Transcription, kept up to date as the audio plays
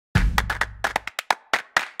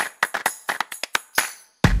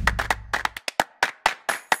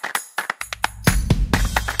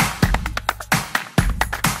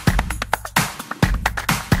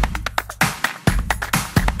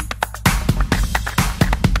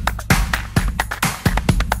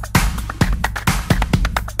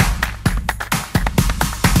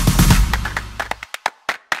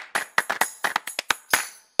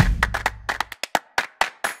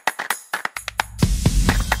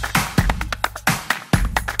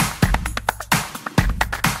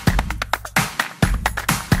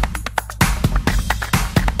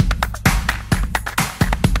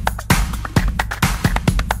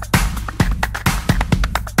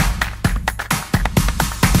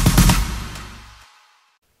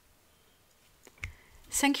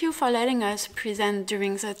Thank you for letting us present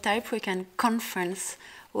during the Type Weekend conference.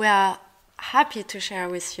 We are happy to share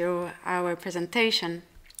with you our presentation.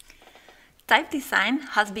 Type design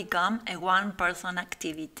has become a one-person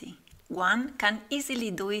activity. One can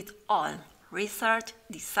easily do it all: research,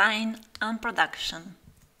 design, and production.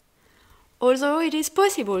 Although it is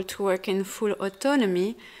possible to work in full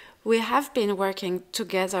autonomy, we have been working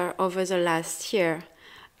together over the last year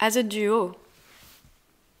as a duo.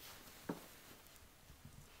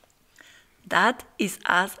 That is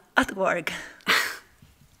us at work.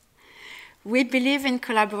 We believe in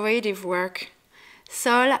collaborative work.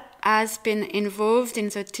 Sol has been involved in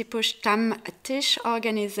the Stammtisch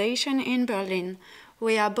organization in Berlin.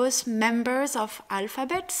 We are both members of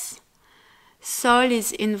Alphabets. Sol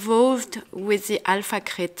is involved with the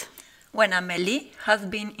AlphaCrit. When Amélie has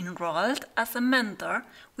been enrolled as a mentor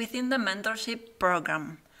within the mentorship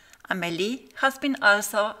program. Amélie has been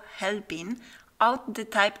also helping out the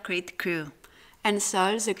TypeCrit crew. And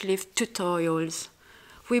Sol the Glyphs tutorials.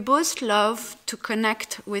 We both love to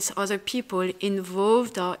connect with other people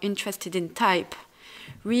involved or interested in type.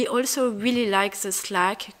 We also really like the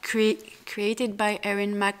Slack created by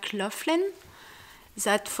Erin McLaughlin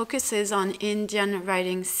that focuses on Indian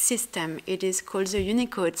writing system. It is called the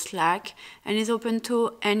Unicode Slack and is open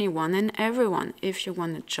to anyone and everyone. If you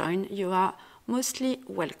want to join, you are mostly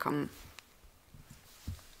welcome.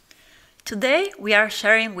 Today, we are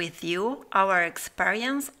sharing with you our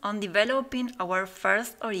experience on developing our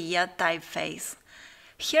first Odia typeface.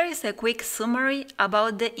 Here is a quick summary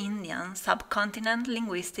about the Indian subcontinent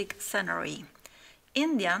linguistic scenery.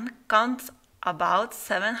 Indian counts about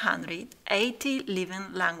 780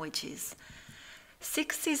 living languages,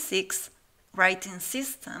 66 writing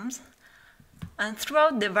systems, and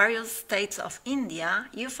throughout the various states of India,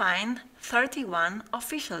 you find 31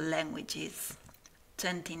 official languages.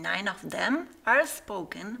 29 of them are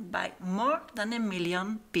spoken by more than 1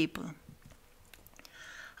 million people.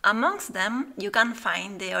 Amongst them, you can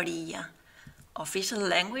find the Oriya, official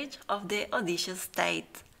language of the Odisha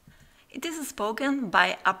state. It is spoken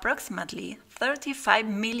by approximately 35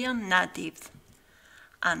 million natives,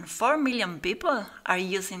 and 4 million people are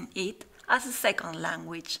using it as a second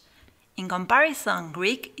language. In comparison,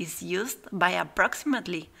 Greek is used by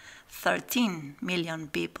approximately 13 million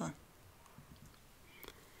people.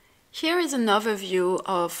 Here is an overview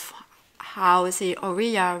of how the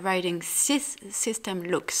Oriya writing system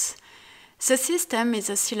looks. The system is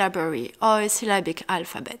a syllabary or a syllabic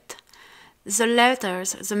alphabet. The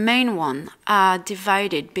letters, the main one, are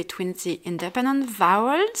divided between the independent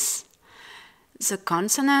vowels, the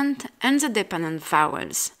consonant, and the dependent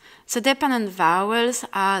vowels. The dependent vowels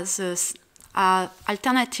are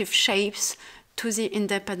alternative shapes to the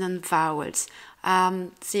independent vowels.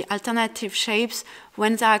 The alternative shapes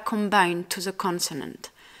when they are combined to the consonant.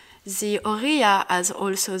 The Oriya has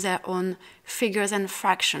also their own figures and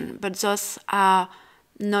fractions, but those are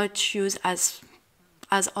not used as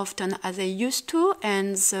often as they used to,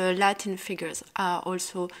 and the Latin figures are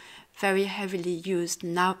also very heavily used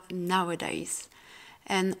nowadays.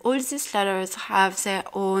 And all these letters have their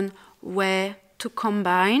own way to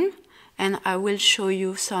combine, and I will show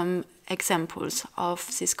you some examples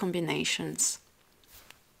of these combinations.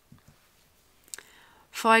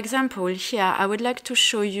 For example, here I would like to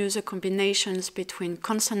show you the combinations between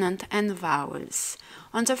consonant and vowels.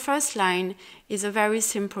 On the first line is a very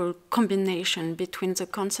simple combination between the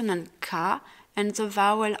consonant K and the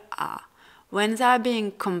vowel A. When they are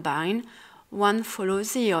being combined, one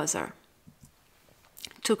follows the other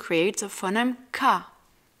to create the phoneme K.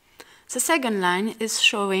 The second line is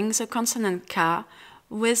showing the consonant K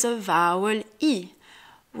with the vowel E.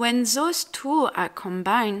 When those two are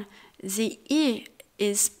combined, the E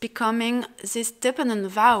is becoming this dependent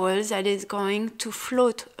vowel that is going to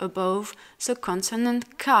float above the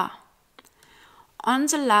consonant K. On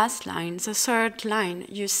the last line, the third line,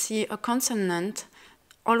 you see a consonant,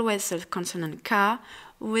 always the consonant K,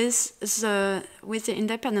 with the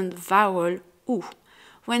independent vowel U.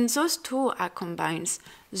 When those two are combined,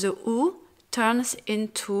 the U turns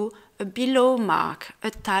into a below mark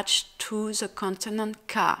attached to the consonant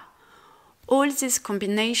K. All these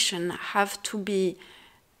combinations have to be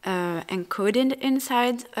encoded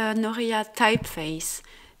inside an Oriya typeface.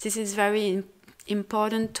 This is very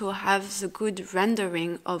important to have the good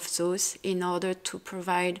rendering of those in order to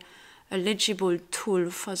provide a legible tool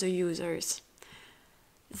for the users.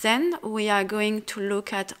 Then we are going to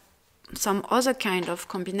look at some other kind of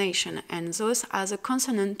combination, and those are the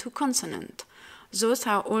consonant to consonant. Those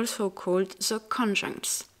are also called the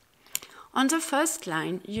conjuncts. On the first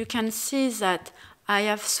line, you can see that I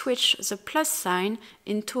have switched the plus sign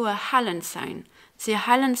into a Hallen sign. The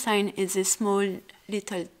Allen sign is a small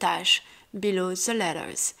little dash below the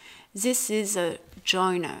letters. This is a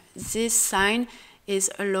joiner. This sign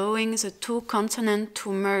is allowing the two consonants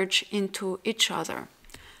to merge into each other.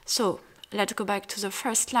 So let's go back to the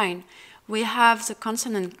first line. We have the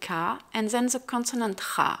consonant K and then the consonant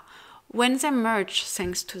H. When they merge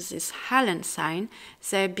thanks to this Allen sign,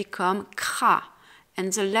 they become K,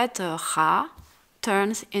 and the letter H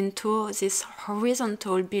turns into this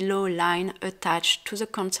horizontal below line attached to the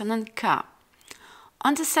consonant K.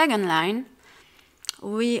 On the second line,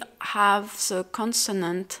 we have the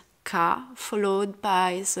consonant K followed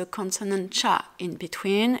by the consonant Ch. In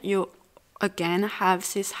between, you again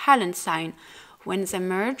have this Allen sign. When they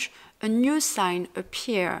merge, a new sign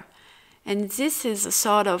appears. And this is a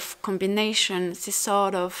sort of combination, this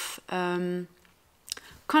sort of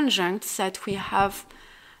conjunct that we have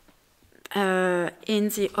in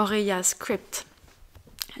the Oriya script,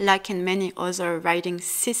 like in many other writing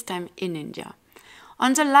systems in India.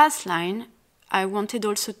 On the last line, I wanted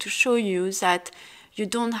also to show you that you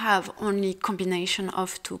don't have only combination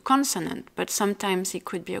of two consonants, but sometimes it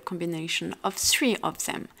could be a combination of three of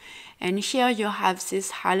them. And here you have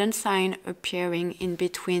this Allen sign appearing in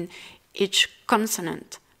between each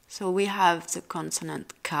consonant. So we have the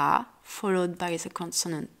consonant K, followed by the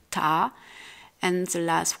consonant Ta, and the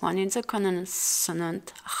last one is the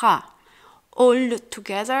consonant H. All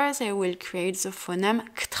together, they will create the phoneme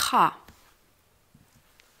Ktra.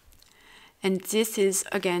 And this is,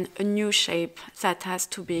 again, a new shape that has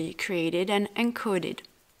to be created and encoded.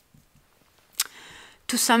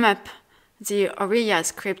 To sum up, the Oriya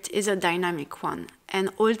script is a dynamic one, and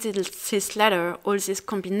all this letter, all this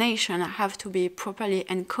combination have to be properly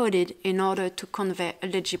encoded in order to convey a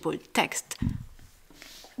legible text.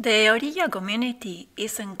 The Oriya community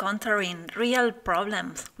is encountering real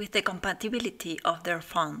problems with the compatibility of their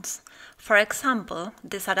fonts. For example,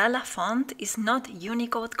 the Sarala font is not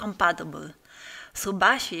Unicode compatible.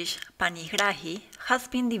 Subhashish Panigrahi has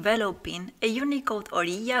been developing a Unicode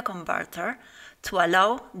Oriya converter to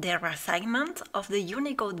allow the reassignment of the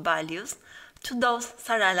Unicode values to those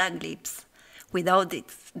Sarala glyphs. Without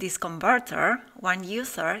this converter, one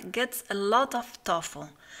user gets a lot of tofu.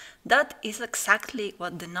 That is exactly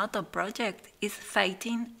what the Noto project is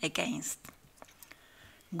fighting against.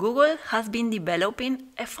 Google has been developing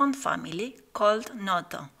a font family called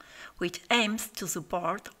Noto, which aims to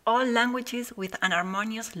support all languages with an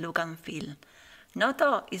harmonious look and feel.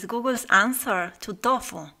 Noto is Google's answer to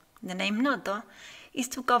tofu. The name Noto is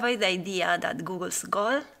to convey the idea that Google's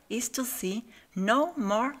goal is to see no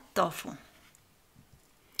more tofu.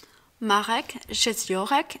 Marek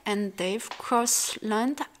Jeziorek and Dave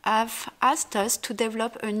Crossland have asked us to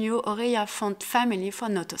develop a new Oriya font family for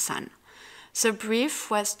Noto Sans. The brief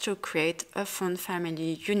was to create a font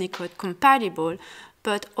family Unicode compatible,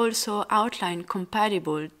 but also outline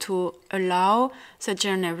compatible to allow the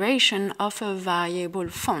generation of a variable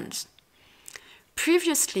fonts.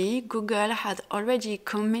 Previously, Google had already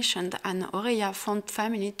commissioned an Oriya font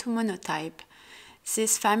family to Monotype.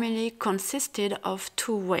 This family consisted of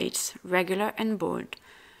two weights, regular and bold.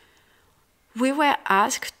 We were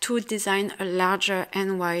asked to design a larger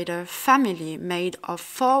and wider family made of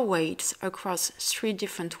 4 weights across 3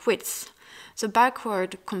 different widths. The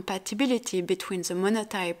backward compatibility between the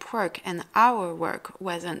Monotype work and our work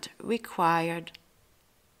wasn't required.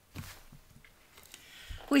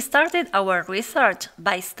 We started our research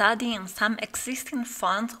by studying some existing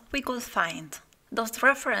fonts we could find. Those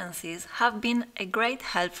references have been a great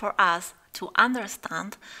help for us to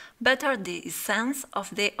understand better the essence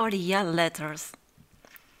of the Oriya letters.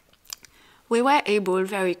 We were able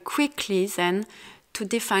very quickly then to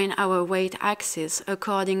define our weight axis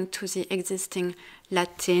according to the existing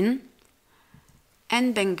Latin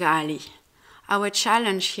and Bengali. Our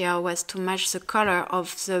challenge here was to match the color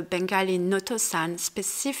of the Bengali Noto Sans,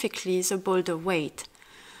 specifically the bolder weight.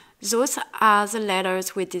 Those are the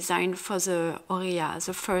letters we designed for the Oriya,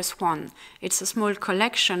 the first one. It's a small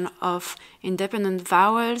collection of independent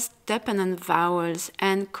vowels, dependent vowels,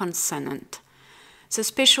 and consonant. The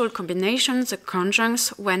special combinations, the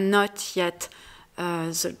conjuncts, were not yet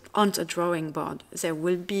on the drawing board. They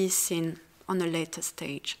will be seen on a later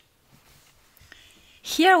stage.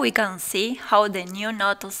 Here we can see how the new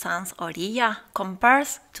Noto Sans Odia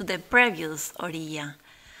compares to the previous Oriya.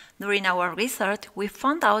 During our research, we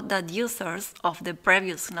found out that users of the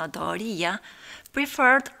previous Noto Oriya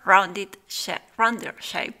preferred rounded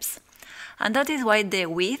shapes, and that is why the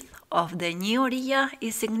width of the new Oriya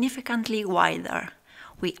is significantly wider.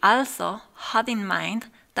 We also had in mind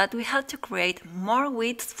that we had to create more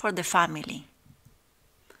widths for the family.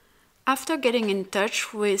 After getting in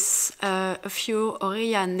touch with a few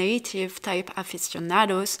Odia native type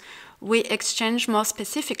aficionados, we exchanged more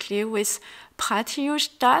specifically with Pratyush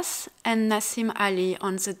Das and Nassim Ali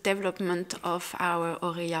on the development of our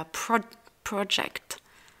Odia project.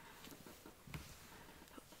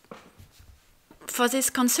 For this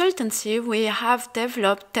consultancy, we have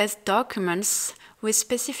developed test documents with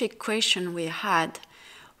specific questions we had.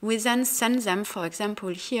 We then send them, for example,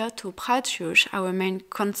 here to Pratyush, our main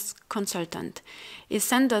consultant. He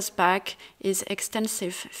sent us back his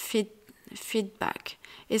extensive feedback.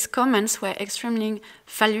 His comments were extremely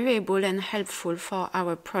valuable and helpful for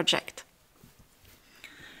our project.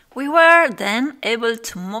 We were then able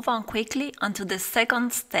to move on quickly onto the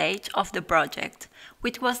second stage of the project,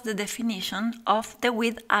 which was the definition of the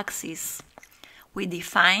width axis. We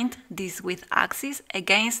defined this width axis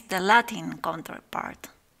against the Latin counterpart.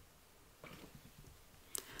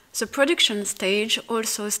 The production stage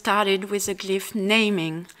also started with the glyph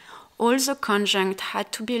naming. All the conjunct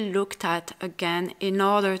had to be looked at again in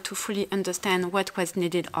order to fully understand what was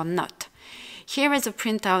needed or not. Here is a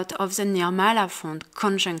printout of the Nirmala font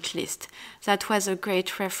conjunct list. That was a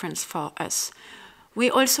great reference for us. We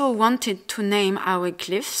also wanted to name our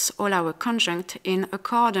glyphs, all our conjunct, in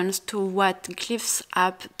accordance to what Glyphs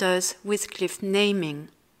app does with glyph naming.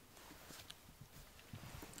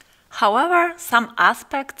 However, some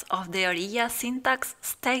aspects of the Odia syntax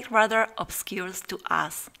stayed rather obscure to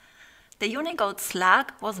us. The Unicode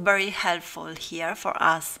Slack was very helpful here for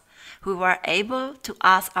us. We were able to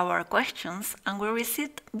ask our questions and we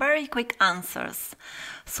received very quick answers.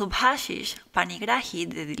 Subhashish Panigrahi,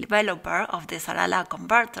 the developer of the Sarala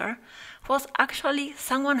converter, was actually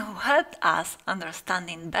someone who helped us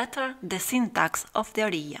understanding better the syntax of the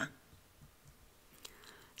Odia.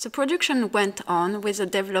 The production went on with the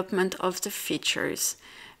development of the features.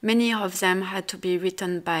 Many of them had to be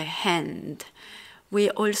written by hand. We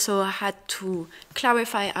also had to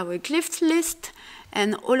clarify our glyphs list,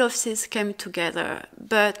 and all of this came together,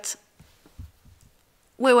 but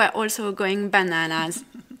we were also going bananas.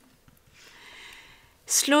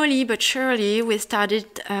 Slowly but surely, we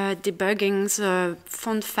started debugging the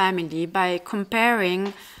font family by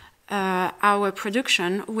comparing our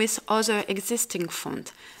production with other existing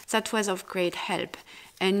fonts. That was of great help.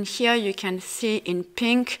 And here you can see in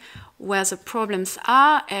pink where the problems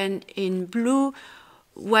are, and in blue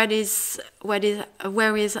where is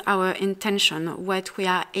our intention, what we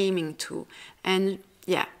are aiming to. And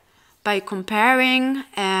yeah, by comparing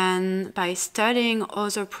and by studying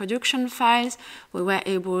other production files, we were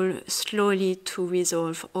able slowly to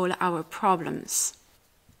resolve all our problems.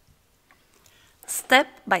 Step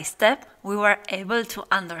by step, we were able to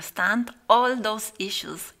understand all those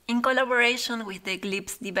issues in collaboration with the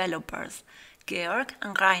Glyphs developers, Georg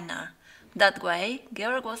and Rainer. That way,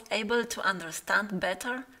 Georg was able to understand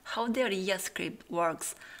better how the Odia script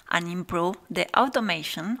works and improve the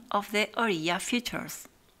automation of the Odia features.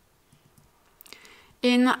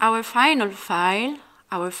 In our final file,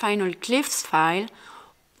 our final Glyphs file,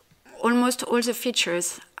 almost all the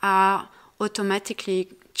features are automatically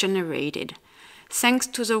generated, thanks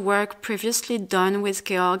to the work previously done with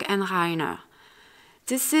Georg and Rainer.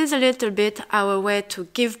 This is a little bit our way to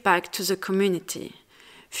give back to the community.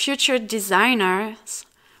 Future designers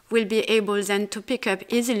will be able then to pick up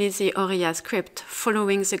easily the Odia script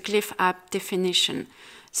following the glyph app definition.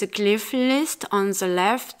 The glyph list on the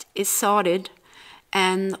left is sorted,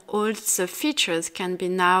 and all the features can be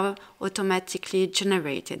now automatically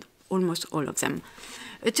generated, almost all of them.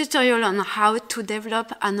 A tutorial on how to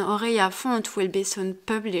develop an Odia font will be soon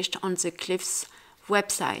published on the Glyphs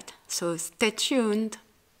website, so stay tuned.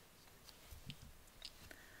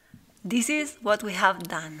 This is what we have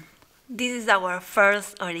done. This is our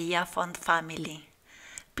first Odia font family.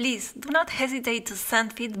 Please do not hesitate to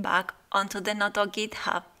send feedback onto the Noto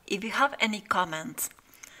GitHub if you have any comments,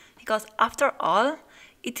 because after all,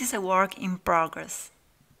 it is a work in progress.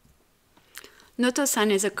 Noto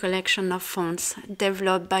Sans is a collection of fonts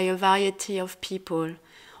developed by a variety of people,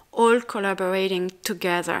 all collaborating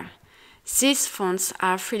together. These fonts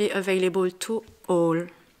are freely available to all.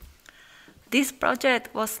 This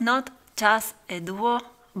project was not just a duo,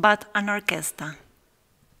 but an orchestra.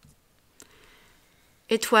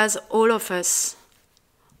 It was all of us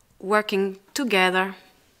working together.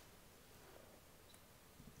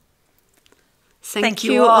 Thank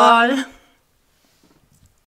you all.